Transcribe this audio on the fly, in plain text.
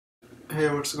Hey,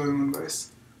 what's going on,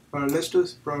 guys? Let's do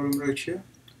this problem right here.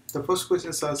 The first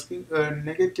question is asking a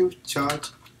negative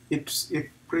charge if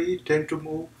free tend to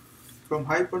move from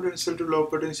high potential to low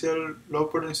potential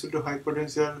to high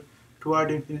potential,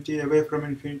 toward infinity, away from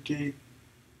infinity,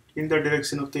 in the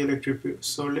direction of the electric field.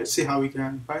 So let's see how we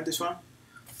can find this one.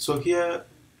 So here,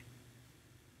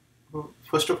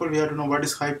 first of all, we have to know what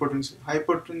is high potential. High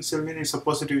potential means it's a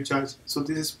positive charge. So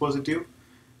this is positive,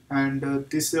 and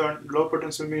this low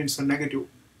potential means it's a negative.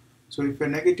 So if a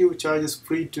negative charge is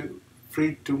free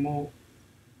to move,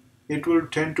 it will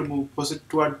tend to move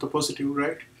toward the positive,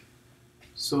 right?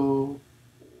 So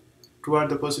toward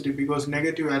the positive, because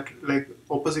negative like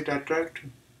opposite attract,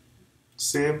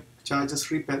 same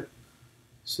charges repel.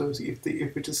 So if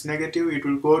it is negative, it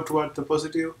will go toward the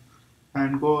positive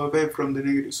and go away from the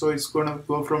negative. So it's gonna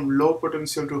go from low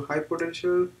potential to high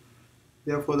potential.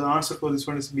 Therefore, the answer for this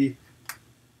one is B,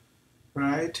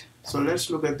 right? So let's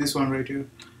look at this one right here.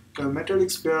 A metallic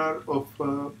sphere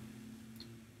of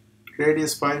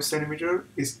radius 5 cm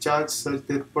is charged such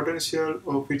that potential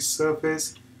of its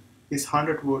surface is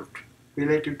 100 volt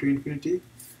relative to infinity.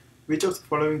 Which of the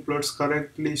following plots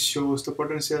correctly shows the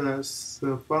potential as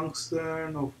a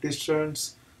function of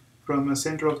distance from the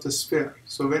center of the sphere?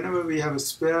 So whenever we have a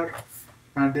sphere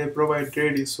and they provide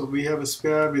radius, so we have a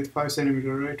sphere with 5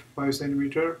 cm, right? 5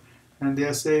 cm, and they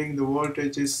are saying the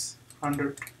voltage is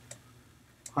 100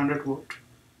 volt.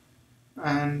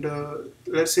 And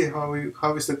let's see how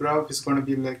is the graph is going to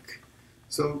be like.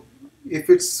 So if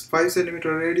it's 5 cm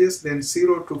radius, then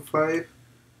 0 to 5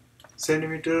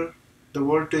 cm the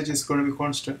voltage is going to be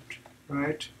constant,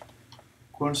 right?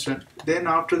 Constant. Then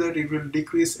after that it will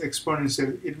decrease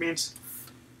exponentially. It means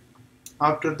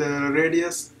after the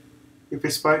radius, if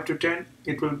it's 5 to 10,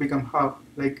 it will become half.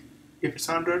 Like if it's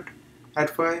 100 at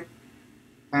 5,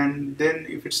 and then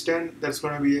if it's 10, that's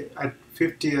going to be at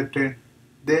 50 at 10.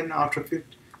 Then after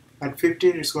 50, at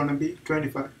 15 it's going to be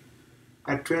 25.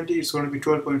 At 20 it's going to be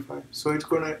 12.5. So it's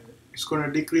going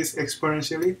to decrease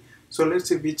exponentially. So let's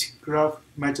see which graph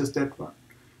matches that one.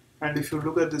 And if you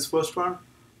look at this first one,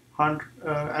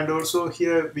 and also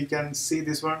here we can see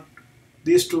this one.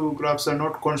 These two graphs are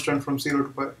not constant from 0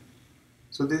 to 5.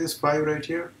 So this is 5 right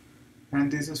here, and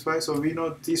this is 5. So we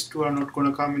know these two are not going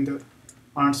to come in the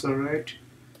answer, right?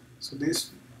 So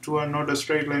these two are not a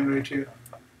straight line right here.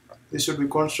 This should be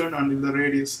constant until the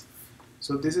radius.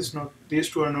 So this is not, these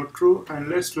two are not true. And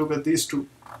let's look at these two.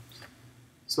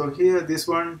 So here this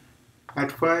one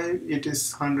at 5 it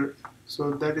is 100.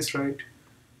 So that is right.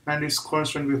 And it's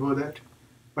constant before that.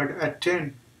 But at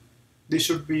 10 this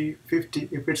should be 50.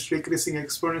 If it's decreasing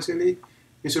exponentially,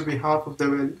 it should be half of the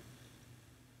value.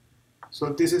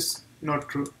 So this is not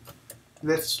true.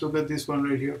 Let's look at this one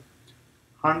right here.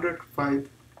 105.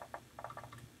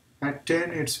 At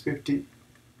 10 it's 50.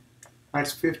 At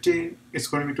 15 it's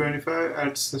going to be 25.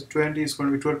 At 20 it's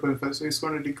going to be 12.5. So it's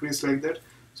going to decrease like that.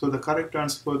 So the correct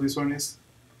answer for this one is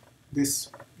this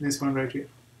one right here.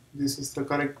 This is the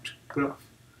correct graph.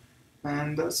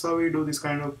 And that's how we do this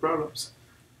kind of problems.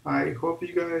 I hope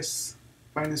you guys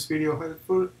find this video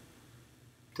helpful.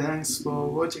 Thanks for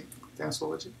watching.